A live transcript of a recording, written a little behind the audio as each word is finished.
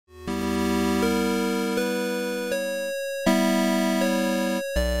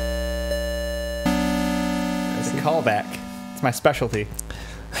callback. It's my specialty.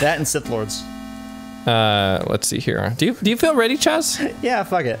 That and Sith Lords. Let's see here. Do you feel ready, Chaz? Yeah,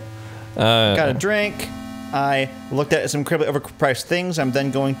 fuck it. Got a drink. I looked at some incredibly overpriced things. I'm then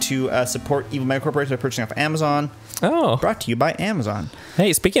going to support Evil Mega Corporation by purchasing off Amazon. Oh. Brought to you by Amazon.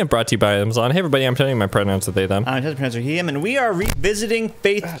 Hey, speaking of brought to you by Amazon, hey everybody, I'm telling you my pronouns are they, them. I'm telling pronouns are he, him, and we are revisiting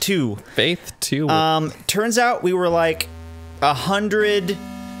Faith 2. Faith 2. Turns out we were like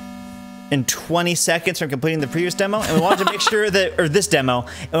 120 seconds from completing the previous demo, and we wanted to make sure that, or this demo,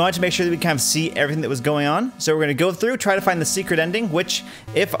 and we wanted to make sure that we kind of see everything that was going on. So we're going to go through, try to find the secret ending, which,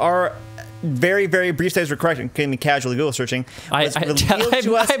 if our very, very brief studies were correct, and can be casually Google searching, was revealed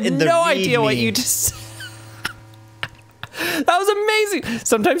to us in the no idea README. what you just said. That was amazing.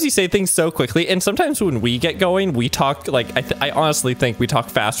 Sometimes you say things so quickly, and sometimes when we get going, we talk like I honestly think we talk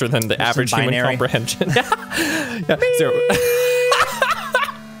faster than the average human comprehension. Yeah. So,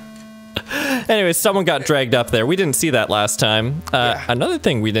 anyways, someone got dragged up there. We didn't see that last time. Another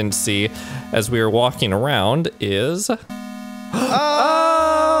thing we didn't see as we were walking around is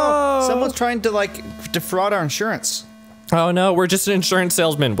someone's trying to like defraud our insurance. Oh no, we're just an insurance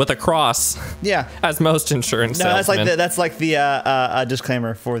salesman with a cross. Yeah, as most insurance salesmen. That's like the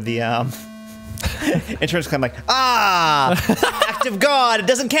disclaimer for the insurance claim. Like, act of God, it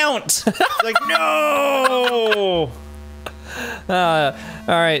doesn't count. Like, no.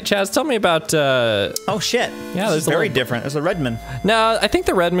 All right, Chaz, tell me about. Oh shit! Yeah, there's very different. There's a Redman. No, I think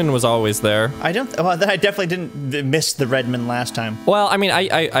the Redman was always there. I don't. Well, then I definitely didn't miss the Redman last time. Well, I mean,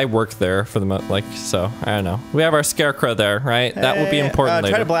 I worked there for the so I don't know. We have our Scarecrow there, right? That will be important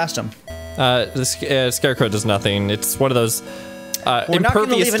later. Try to blast him. The Scarecrow does nothing. It's one of those. We're not going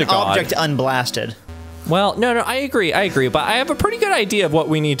to leave an object unblasted. Well, no, I agree, but I have a pretty good idea of what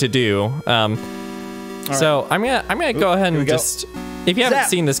we need to do. So I'm gonna go ahead and just. If you haven't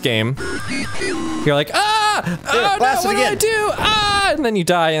seen this game, you're like, oh no, what do I do? And then you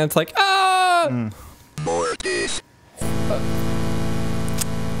die, and it's like, Mortis.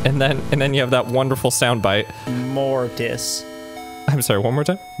 And then you have that wonderful sound bite. Mortis. I'm sorry, one more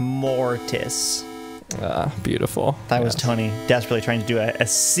time? Mortis. Beautiful. That was Tony desperately trying to do a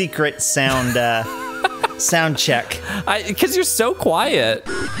secret sound sound check. Because you're so quiet.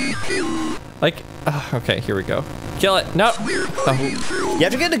 Like, okay, here we go. Kill it. No. Oh. You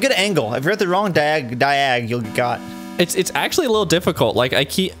have to get a good angle. If you're at the wrong diag, you'll get got. It's actually a little difficult. Like I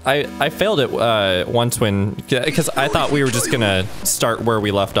failed it once because I thought we were just gonna start where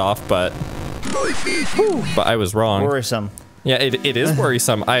we left off, but I was wrong. Worrisome. Yeah, it is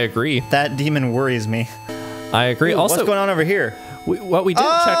worrisome. I agree. That demon worries me. I agree. Ooh, also, what's going on over here? What we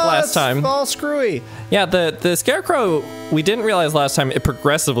didn't check last time. It's all screwy. Yeah, the Scarecrow, we didn't realize last time it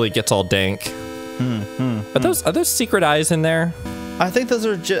progressively gets all dank. Are those secret eyes in there? I think those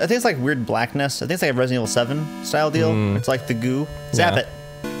are. I think it's like weird blackness. I think it's like a Resident Evil 7 style deal. It's like the goo. Zap it.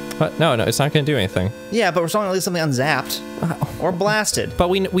 What? No, it's not going to do anything. Yeah, but we're still going to leave something unzapped or blasted. But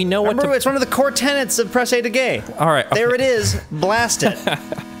we know what to. It's one of the core tenets of Press A to Gay. All right. Okay. There it is. Blast it.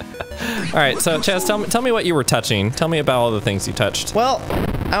 All right, so Chaz, tell me what you were touching. Tell me about all the things you touched. Well,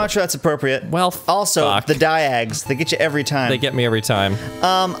 I'm not sure that's appropriate. Well, also fuck. The diags, they get you every time. They get me every time.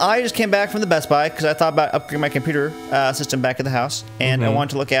 I just came back from the Best Buy because I thought about upgrading my computer system back at the house, and I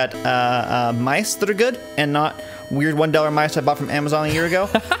wanted to look at mice that are good and not weird $1 mice I bought from Amazon a year ago,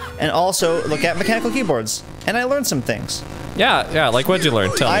 and also look at mechanical keyboards. And I learned some things. Yeah, like what'd you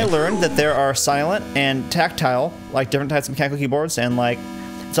learn? Tell me. I learned that there are silent and tactile, like different types of mechanical keyboards, and like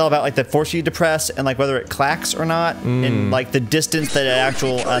it's all about like the force you depress and like whether it clacks or not, and like the distance that an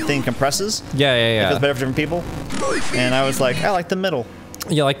actual thing compresses. Yeah. It feels better for different people. And I was like, I like the middle.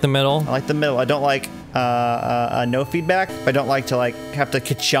 You like the middle? I like the middle. I don't like no feedback. But I don't like to like have to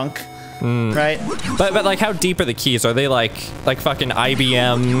ka-chunk. Right? But like how deep are the keys? Are they like fucking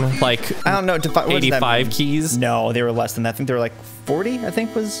IBM like I don't know, 85 keys? No, they were less than that. I think they were like 40, I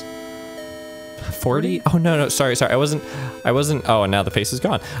think was 40? Oh no, sorry. I wasn't oh, and now the face is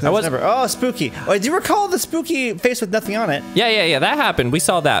gone. Oh, spooky. Oh, do you recall the spooky face with nothing on it? Yeah, that happened. We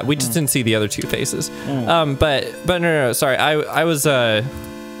saw that. We just didn't see the other two faces. But no, sorry. I was oh.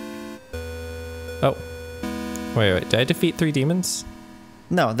 Wait. Did I defeat 3 demons?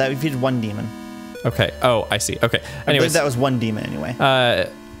 No, that defeated 1 demon. Okay. Oh, I see. Okay. I believe that was 1 demon anyway. No,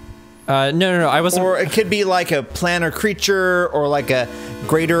 I wasn't. Or it could be like a planar creature, or like a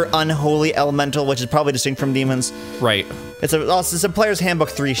greater unholy elemental, which is probably distinct from demons. Right. It's a player's handbook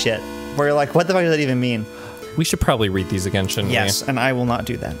 3 shit, where you're like, what the fuck does that even mean? We should probably read these again, shouldn't we? Yes, and I will not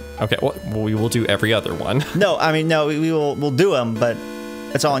do that. Okay. Well, we will do every other one. No, I mean, no, we'll do them, but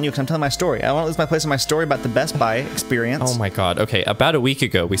it's all on you because I'm telling my story. I want to lose my place in my story about the Best Buy experience. Oh my god. Okay. About a week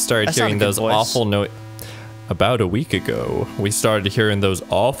ago, we started hearing those awful About a week ago, we started hearing those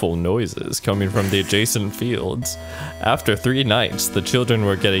awful noises coming from the adjacent fields. After 3 nights, the children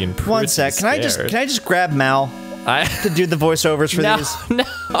were getting pretty One sec. Can I just grab Mal to do the voiceovers for these?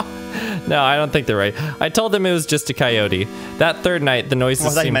 No, I don't think they're right. I told them it was just a coyote. That 3rd night, the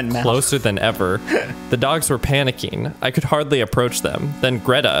noises seemed closer than ever. The dogs were panicking. I could hardly approach them. Then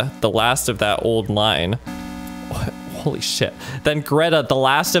Greta, the last of that old line... Holy shit. Then Greta, the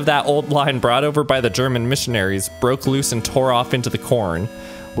last of that old line brought over by the German missionaries, broke loose and tore off into the corn.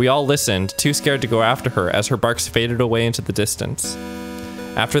 We all listened, too scared to go after her as her barks faded away into the distance.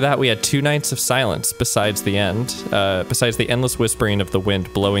 After that, we had 2 nights of silence besides the endless whispering of the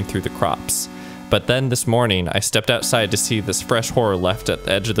wind blowing through the crops. But then this morning, I stepped outside to see this fresh horror left at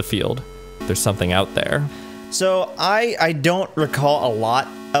the edge of the field. There's something out there. So I don't recall a lot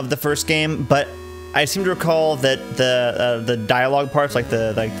of the first game, but I seem to recall that the dialogue parts, like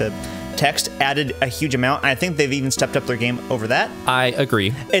the text, added a huge amount. And I think they've even stepped up their game over that. I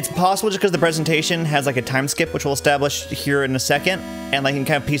agree. It's possible just because the presentation has like a time skip, which we'll establish here in a second, and like can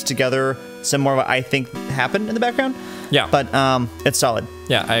kind of piece together some more of what I think happened in the background. Yeah. But it's solid.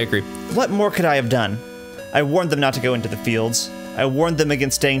 Yeah, I agree. What more could I have done? I warned them not to go into the fields. I warned them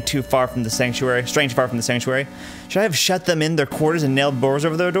against straying too far from the sanctuary. Should I have shut them in their quarters and nailed doors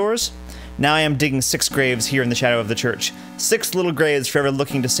over their doors? Now I am digging 6 graves here in the shadow of the church. 6 little graves forever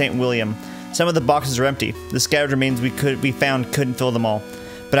looking to St. William. Some of the boxes are empty. The scattered remains we found couldn't fill them all.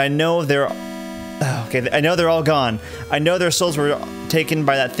 But I know I know they're all gone. I know their souls were taken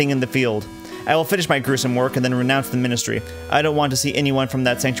by that thing in the field. I will finish my gruesome work and then renounce the ministry. I don't want to see anyone from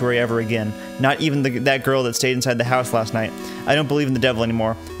that sanctuary ever again. Not even that girl that stayed inside the house last night. I don't believe in the devil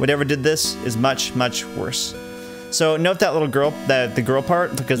anymore. Whatever did this is much, much worse. So note that little girl, the girl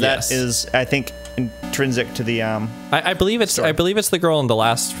part, because that is, I think, intrinsic to the. I believe it's the girl in the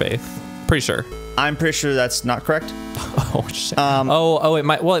last faith. Pretty sure. I'm pretty sure that's not correct. Oh shit.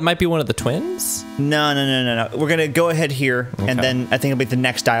 It might be one of the twins. No. We're gonna go ahead here, and then I think it'll be the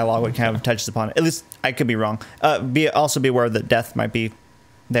next dialogue what kind of touches upon it. At least I could be wrong. Also be aware that death might be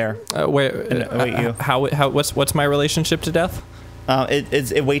there. What's my relationship to death?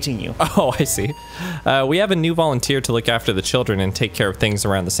 It's awaiting you. Oh, I see. We have a new volunteer to look after the children and take care of things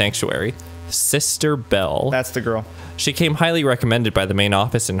around the sanctuary. Sister Bell. That's the girl. She came highly recommended by the main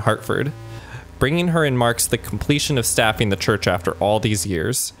office in Hartford. Bringing her in marks the completion of staffing the church after all these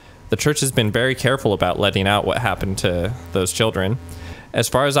years. The church has been very careful about letting out what happened to those children. As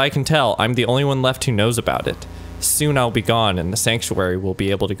far as I can tell, I'm the only one left who knows about it. Soon I'll be gone and the sanctuary will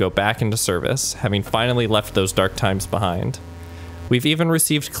be able to go back into service, having finally left those dark times behind. We've even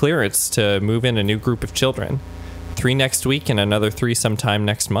received clearance to move in a new group of children. 3 next week and another 3 sometime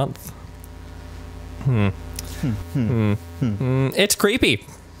next month. It's creepy.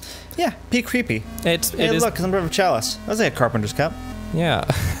 Yeah, be creepy. It is. Look, some sort of chalice. That was like a carpenter's cup. Yeah.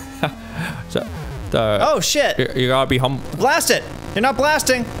 Oh shit! You gotta be humble. Blast it! You're not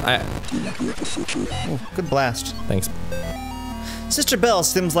blasting. Oh, good blast. Thanks. Sister Bell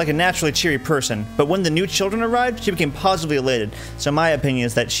seems like a naturally cheery person, but when the new children arrived, she became positively elated. So my opinion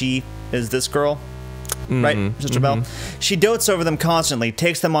is that she is this girl, right, Sister Bell? She dotes over them constantly,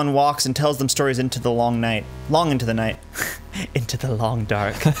 takes them on walks, and tells them stories into the long into the night. Into the long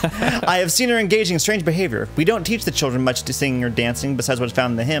dark. I have seen her engaging in strange behavior. We don't teach the children much to singing or dancing besides what's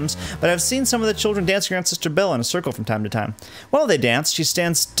found in the hymns, but I've seen some of the children dancing around Sister Bell in a circle from time to time. While they dance, she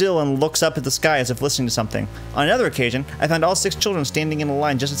stands still and looks up at the sky as if listening to something. On another occasion, I found all 6 children standing in a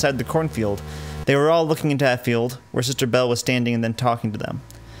line just inside the cornfield. They were all looking into that field, where Sister Bell was standing and then talking to them.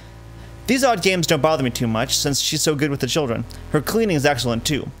 These odd games don't bother me too much, since she's so good with the children. Her cleaning is excellent,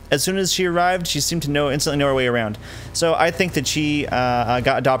 too. As soon as she arrived, she seemed to instantly know her way around. So I think that she got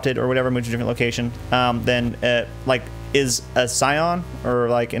adopted or whatever, moved to a different location, then, is a scion or,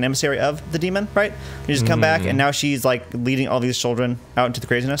 like, an emissary of the demon, right? You just come back, and now she's, like, leading all these children out into the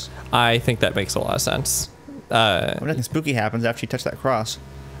craziness. I think that makes a lot of sense. Nothing spooky happens after you touch that cross.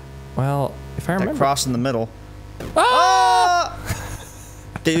 Well, if I remember... That cross in the middle. Ah!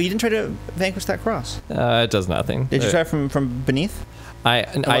 You didn't try to vanquish that cross. It does nothing. Did you try from beneath?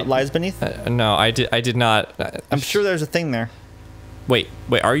 What lies beneath? No, I did not. I'm sure there's a thing there. Wait.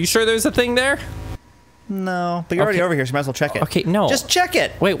 Are you sure there's a thing there? No, but you're already over here, so you might as well check it. Okay, no. Just check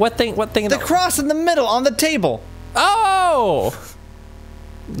it. Wait, what thing? The cross in the middle on the table. Oh!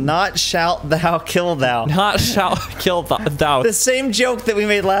 Not shalt thou kill thou. Not shalt kill thou. The same joke that we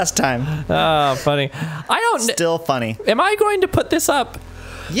made last time. Oh, funny. Still funny. Am I going to put this up?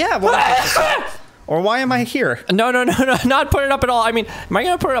 Yeah. Or why am I here? No, not put it up at all. I mean, am I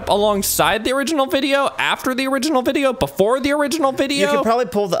going to put it up alongside the original video, after the original video, before the original video? You could probably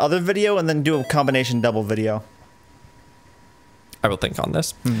pull the other video and then do a combination double video. I will think on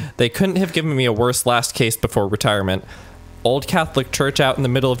this. They couldn't have given me a worse last case before retirement. Old Catholic church out in the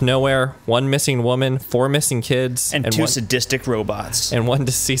middle of nowhere, 1 missing woman, 4 missing kids, and 2 sadistic robots. And 1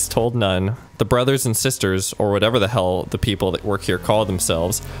 deceased old nun. The brothers and sisters, or whatever the hell the people that work here call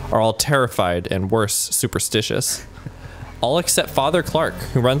themselves, are all terrified and worse, superstitious. All except Father Clark,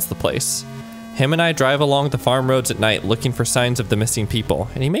 who runs the place. Him and I drive along the farm roads at night looking for signs of the missing people,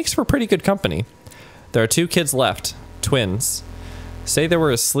 and he makes for pretty good company. There are 2 kids left, twins. Say they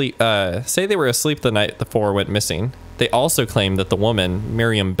were asleep the night the 4 went missing. They also claim that the woman,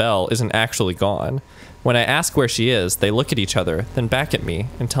 Miriam Bell, isn't actually gone. When I ask where she is, they look at each other, then back at me,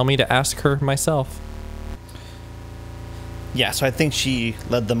 and tell me to ask her myself. Yeah, so I think she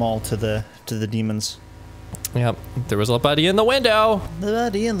led them all to the demons. Yep, there was a buddy in the window. The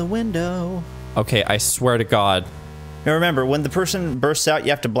buddy in the window. Okay, I swear to God. Now remember, when the person bursts out, you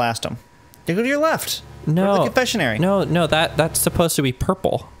have to blast them. They go to your left. No. Or the confessionary. No, that's supposed to be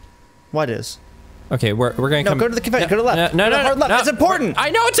purple. What is? Okay, we're going to come... No, go to the confessionary. Go to left. No, hard left. It's important. I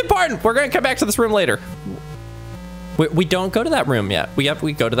know it's important. We're going to come back to this room later. We don't go to that room yet.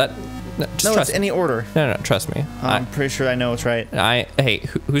 We go to that... No, it's any order. No, trust me. I'm pretty sure I know it's right. Hey,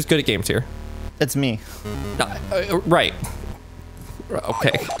 who's good at games here? It's me. Right.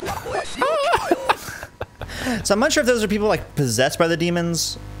 Okay. So I'm not sure if those are people like possessed by the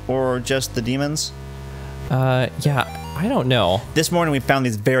demons or just the demons. Yeah, I don't know. This morning we found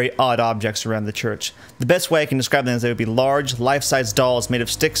these very odd objects around the church. The best way I can describe them is they would be large, life-size dolls made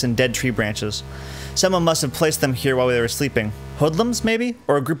of sticks and dead tree branches. Someone must have placed them here while we were sleeping. Hoodlums, maybe?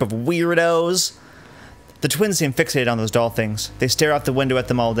 Or a group of weirdos? The twins seem fixated on those doll things. They stare out the window at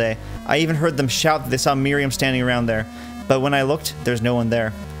them all day. I even heard them shout that they saw Miriam standing around there. But when I looked, there's no one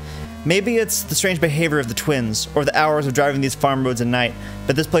there. Maybe it's the strange behavior of the twins, or the hours of driving these farm roads at night,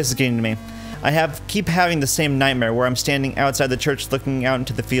 but this place is getting to me. I keep having the same nightmare where I'm standing outside the church looking out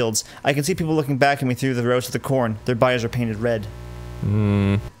into the fields. I can see people looking back at me through the rows of the corn. Their bodies are painted red.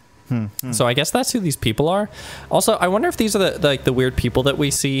 So I guess that's who these people are. Also, I wonder if these are the weird people that we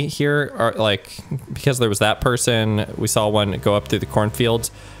see here are like, because there was that person, we saw one go up through the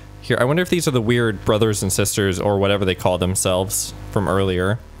cornfields. Here, I wonder if these are the weird brothers and sisters or whatever they call themselves from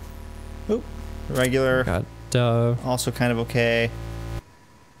earlier. Oop. Regular. Got, also kind of okay.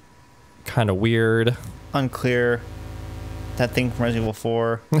 Kind of weird. Unclear. That thing from Resident Evil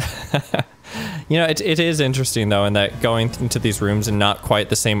 4. You know, it is interesting, though, in that going into these rooms in not quite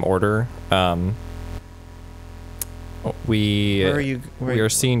the same order, we are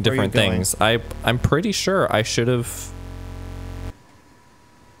seeing different things. I'm pretty sure I should have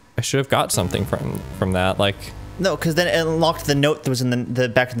got something from that. Like, no, because then it unlocked the note that was in the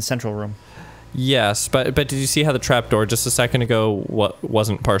back in the central room. Yes, but did you see how the trapdoor just a second ago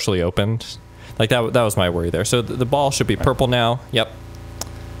wasn't partially opened? Like that was my worry there. So the ball should be purple now. Yep.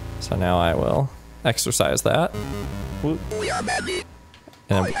 So now I will exercise that. We are ready.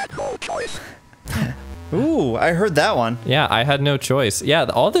 And ooh, I heard that one. Yeah, I had no choice. Yeah,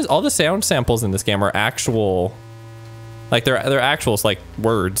 all the sound samples in this game are actual, like they're actual like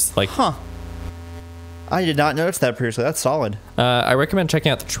words. Like, huh. I did not notice that previously. That's solid. I recommend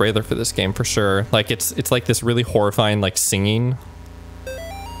checking out the trailer for this game for sure. Like it's like this really horrifying like singing,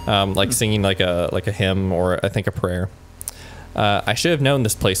 singing like a hymn or I think a prayer. I should have known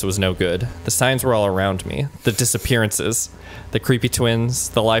this place was no good. The signs were all around me. The disappearances, the creepy twins,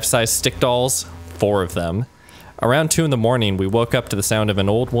 the life-size stick dolls, 4 of them. Around 2 in the morning, we woke up to the sound of an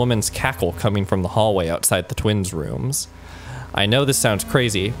old woman's cackle coming from the hallway outside the twins' rooms. I know this sounds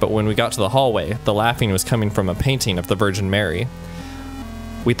crazy, but when we got to the hallway, the laughing was coming from a painting of the Virgin Mary.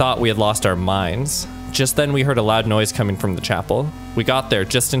 We thought we had lost our minds. Just then we heard a loud noise coming from the chapel. We got there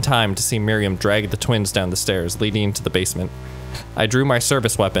just in time to see Miriam drag the twins down the stairs leading into the basement. I drew my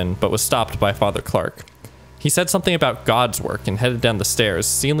service weapon, but was stopped by Father Clark. He said something about God's work and headed down the stairs,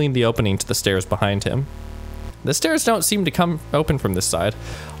 sealing the opening to the stairs behind him. The stairs don't seem to come open from this side.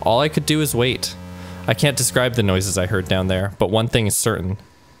 All I could do is wait. I can't describe the noises I heard down there, but one thing is certain.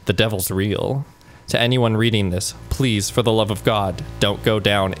 The devil's real. To anyone reading this, please, for the love of God, don't go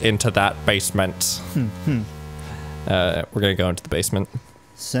down into that basement. We're gonna go into the basement.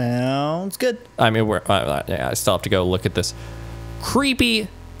 Sounds good. I mean, I still have to go look at this creepy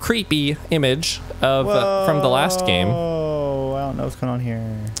image of from the last game. Oh, I don't know what's going on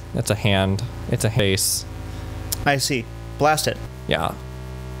here. That's a hand. It's a face. I see. Blast it. Yeah.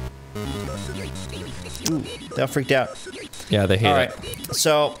 Ooh, they all freaked out. Yeah, they hate all it. right.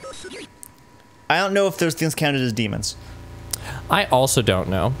 So, I don't know if those things counted as demons. I also don't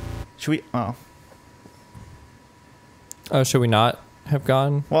know. Should we? Oh. Oh, should we not have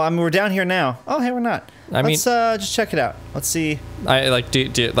gone? Well, I mean, we're down here now. Oh, hey, we're not. Let's just check it out. Let's see.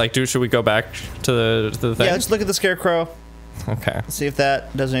 Should we go back to the thing? Yeah, let's look at the scarecrow. Okay. Let's see if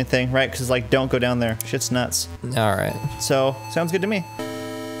that does anything, right? Because like, don't go down there. Shit's nuts. All right. So sounds good to me.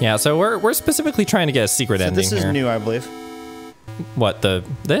 Yeah. So we're specifically trying to get a secret ending This is here. new, I believe. What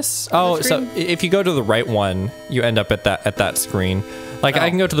this? Oh, so if you go to the right one, you end up at that screen. Like I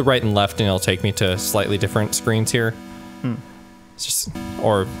can go to the right and left, and it'll take me to slightly different screens here. It's just,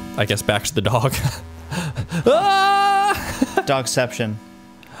 or I guess back to the dog. Dogception.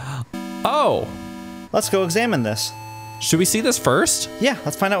 Oh. Let's go examine this. Should we see this first? Yeah,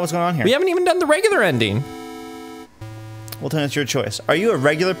 let's find out what's going on here. We haven't even done the regular ending. Well, then it's your choice. Are you a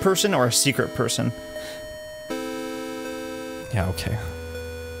regular person or a secret person? Yeah, okay.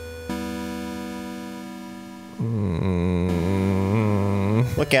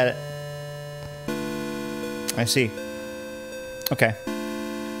 Look at it. I see. Okay.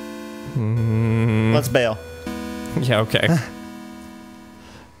 Let's bail. Yeah, okay.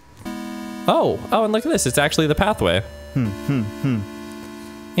 Oh, and look at this. It's actually the pathway.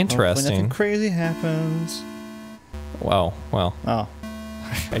 Interesting. When nothing crazy happens. Well. Oh.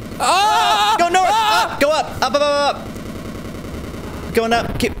 Ah! Go north! Ah! Go up! Up! Going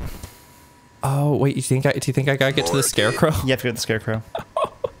up. Keep. Oh, wait. Do you think I gotta get to the scarecrow? You have to go to the scarecrow.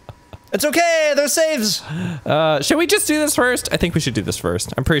 It's okay. There's saves. Should we just do this first? I think we should do this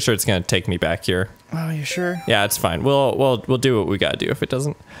first. I'm pretty sure it's gonna take me back here. Oh, you sure? Yeah, it's fine. We'll do what we gotta do if it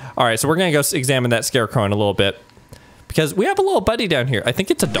doesn't. All right, so we're gonna go examine that scarecrow in a little bit because we have a little buddy down here. I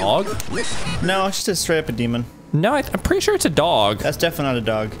think it's a dog. No, it's just straight up a demon. No, I'm pretty sure it's a dog. That's definitely not a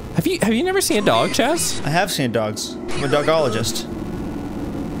dog. Have you never seen a dog, Chaz? I have seen dogs. I'm a dogologist.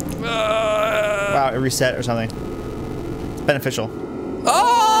 Wow, it reset or something. It's beneficial.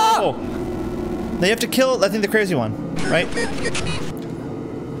 Oh! Now you have to kill, I think, the crazy one, right?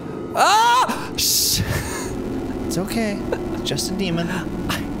 Ah! It's okay. It's just a demon.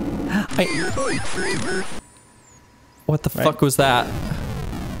 What the fuck was that?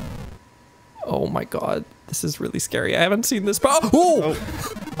 Oh my god. This is really scary. I haven't seen this. Oh,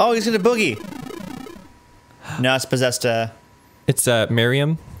 he's gonna boogie. No, it's possessed. It's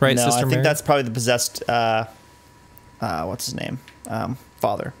Miriam, right? No, Sister I think Miriam? that's probably the possessed. What's his name?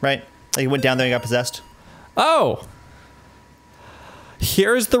 Father, right? Like he went down there and got possessed. Oh.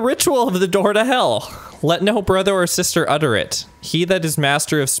 Here's the ritual of the door to hell. Let no brother or sister utter it. He that is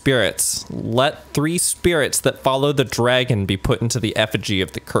master of spirits. Let 3 spirits that follow the dragon be put into the effigy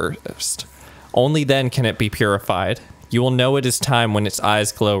of the cursed. Only then can it be purified. You will know it is time when its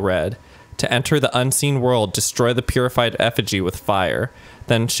eyes glow red. To enter the unseen world, destroy the purified effigy with fire.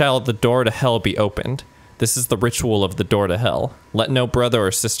 Then shall the door to hell be opened. This is the ritual of the door to hell. Let no brother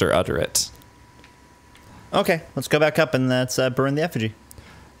or sister utter it. Okay, let's go back up and let's burn the effigy.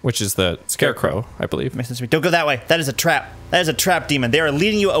 Which is the scarecrow, I believe. Makes sense to me. Don't go that way. That is a trap. That is a trap, demon. They are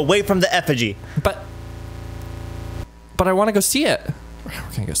leading you away from the effigy. But I want to go see it. We're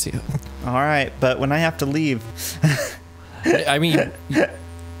gonna go see it. All right, but when I have to leave, I mean,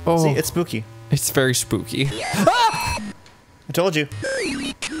 see, it's spooky. It's very spooky. Ah! I told you.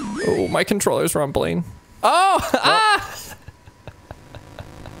 Oh, my controller's rumbling. Oh! Ah!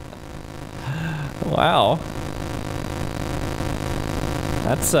 Wow.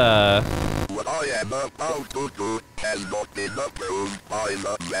 That's What I am about to do has not been approved by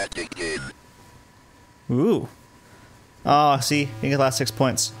the Vatican. Ooh. Oh, see, you get the last 6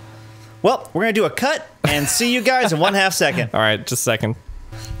 points. Well, we're gonna do a cut and see you guys in 1/2 second. all right. Just a second.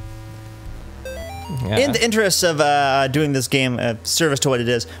 Yeah. In the interest of doing this game service to what it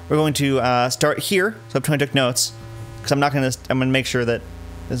is, we're going to start here. So I'm trying to take notes because I'm gonna make sure that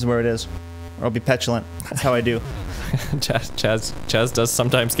this is where it is, or I'll be petulant. That's how I do. Chaz does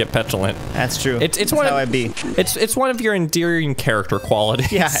sometimes get petulant. That's true. It's That's one how of, I be. It's one of your endearing character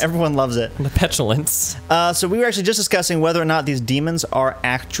qualities. Yeah, everyone loves it. The petulance. So we were actually just discussing whether or not these demons are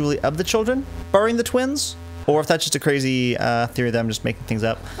actually of the children, barring the twins, or if that's just a crazy theory that I'm just making things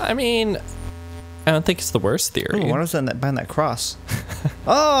up. I mean, I don't think it's the worst theory. Ooh, what was that behind that cross?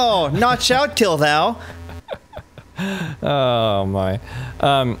 Oh, notch out, kill thou. Oh my.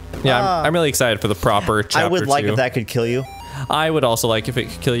 Yeah, I'm really excited for the proper chapter 2. I would like if that could kill you. I would also like if it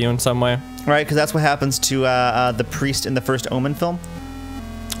could kill you in some way. Right, because that's what happens to the priest in the first Omen film.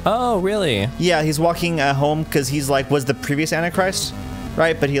 Oh, really? Yeah, he's walking home because he's was the previous Antichrist,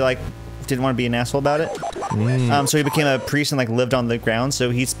 right? But he didn't want to be an asshole about it. So he became a priest and lived on the ground.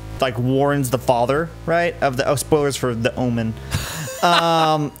 So he's warns the father, right? Of the spoilers for the Omen.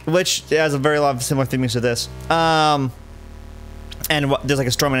 Which has a very lot of similar themes to this. And there's like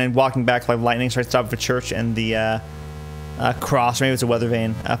a storm and walking back like lightning strikes the top of a church, and the cross, or maybe it's a weather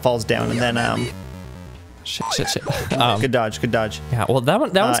vane, falls down, and then Shit. good dodge. Yeah, well, that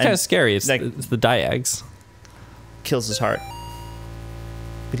one's kind of scary. It's the diags. Kills his heart.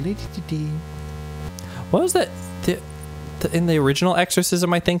 What was that? In the original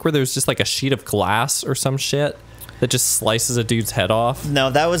Exorcism, I think, where there's just like a sheet of glass or some shit that just slices a dude's head off. No,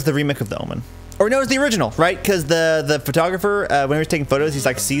 that was the remake of The Omen. Or no, it was the original, right? Because the photographer, when he was taking photos, he's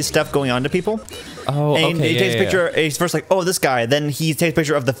like sees stuff going on to people. Oh, and okay. he takes a picture. He's first like, oh, this guy. Then he takes a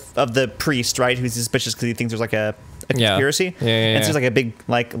picture of the priest, right? Who's suspicious because he thinks there's like a conspiracy. Yeah. And so there's like a big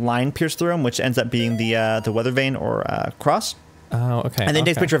like line pierced through him, which ends up being the weather vane or cross. Oh, okay. And then he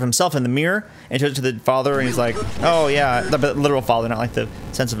takes a picture of himself in the mirror and shows it to the father, and he's like, oh yeah, the literal father, not like the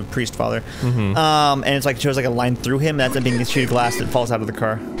sense of a priest father. And it's like shows like a line through him. That's being a sheet of glass that falls out of the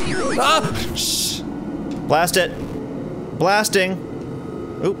car. Shh. Blast it. Blasting.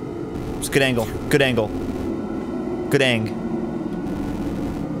 Oop. It's a good angle. Good ang.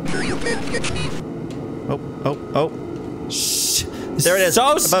 Oh. Shh. There it is.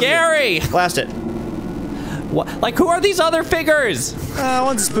 So scary. Blast it. What? Like, who are these other figures?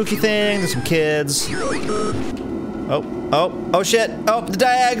 One's a spooky thing. There's some kids. Oh shit. Oh, the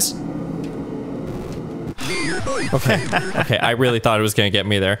diags. Okay, I really thought it was going to get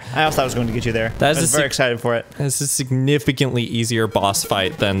me there. I also thought it was going to get you there. I was very excited for it. It's a significantly easier boss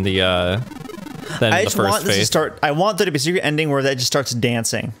fight than the first phase. I want there to be a secret ending where that just starts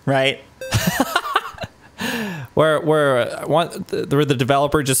dancing, right? where the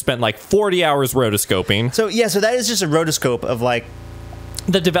developer just spent like 40 hours rotoscoping. So that is just a rotoscope of like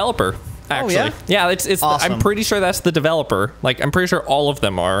the developer. Actually, yeah, it's. Awesome. I'm pretty sure that's the developer. Like, I'm pretty sure all of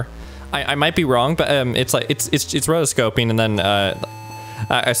them are. I might be wrong, but it's like it's rotoscoping, and then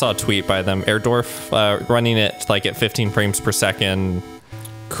I saw a tweet by them, Airdorf, running it like at 15 frames per second.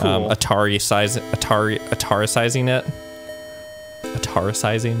 Cool. Atarisizing it.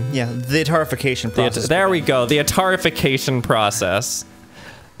 Atarisizing. Yeah, the atarification process. There we go. The atarification process.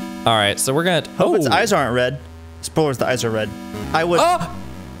 All right, so we're gonna. Hope its eyes aren't red. Spoilers: the eyes are red. I would. Oh.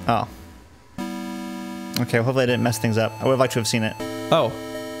 Okay. Well, hopefully I didn't mess things up. I would have liked to have seen it. Oh.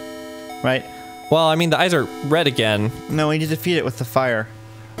 Right. Well, I mean, the eyes are red again. No, we need to defeat it with the fire.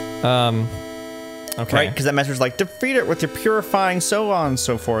 Okay. Right, because that message is like, defeat it with your purifying, so on and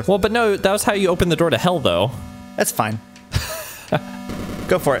so forth. Well, but no, that was how you open the door to hell, though. That's fine.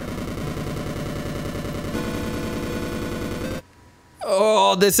 Go for it.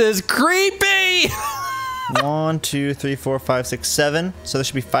 Oh, this is creepy! 1, 2, 3, 4, 5, 6, 7. So there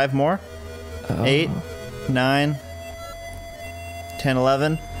should be 5 more. 8, 9, 10,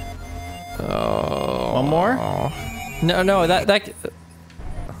 11. Oh. One more? No, that...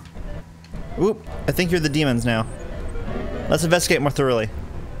 Oop, I think you're the demons now. Let's investigate more thoroughly.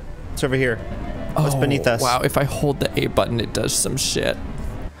 It's over here. What's beneath us? Wow, if I hold the A button, it does some shit.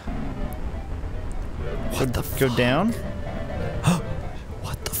 Go down?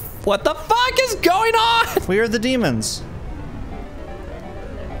 What the fuck is going on? We are the demons.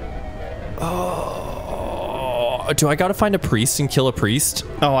 Oh, do I gotta find a priest and kill a priest?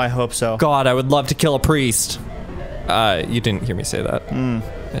 Oh, I hope so. God, I would love to kill a priest. You didn't hear me say that.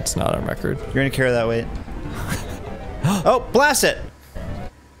 It's not on record. You're gonna carry that weight. Oh, blast it!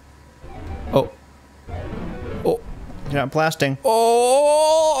 Oh. You're not blasting.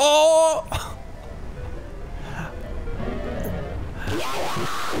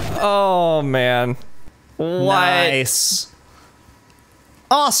 Oh, man. What? Nice.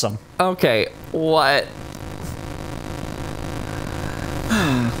 Awesome. Okay, what?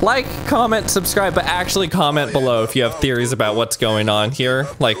 Like, comment, subscribe, but actually comment below if you have theories about what's going on here.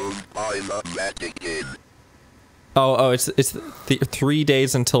 Like, it's 3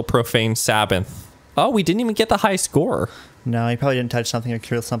 days until Profane Sabbath. Oh, we didn't even get the high score. No, you probably didn't touch something or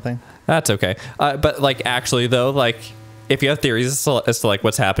kill something. That's okay. But like, actually though, like, if you have theories as to like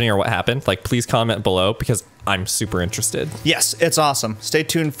what's happening or what happened, like, please comment below because I'm super interested. Yes, it's awesome. Stay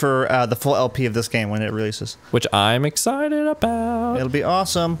tuned for the full LP of this game when it releases. Which I'm excited about. It'll be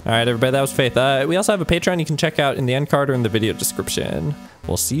awesome. All right, everybody, that was Faith. We also have a Patreon you can check out in the end card or in the video description.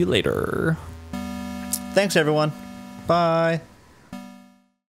 We'll see you later. Thanks, everyone. Bye.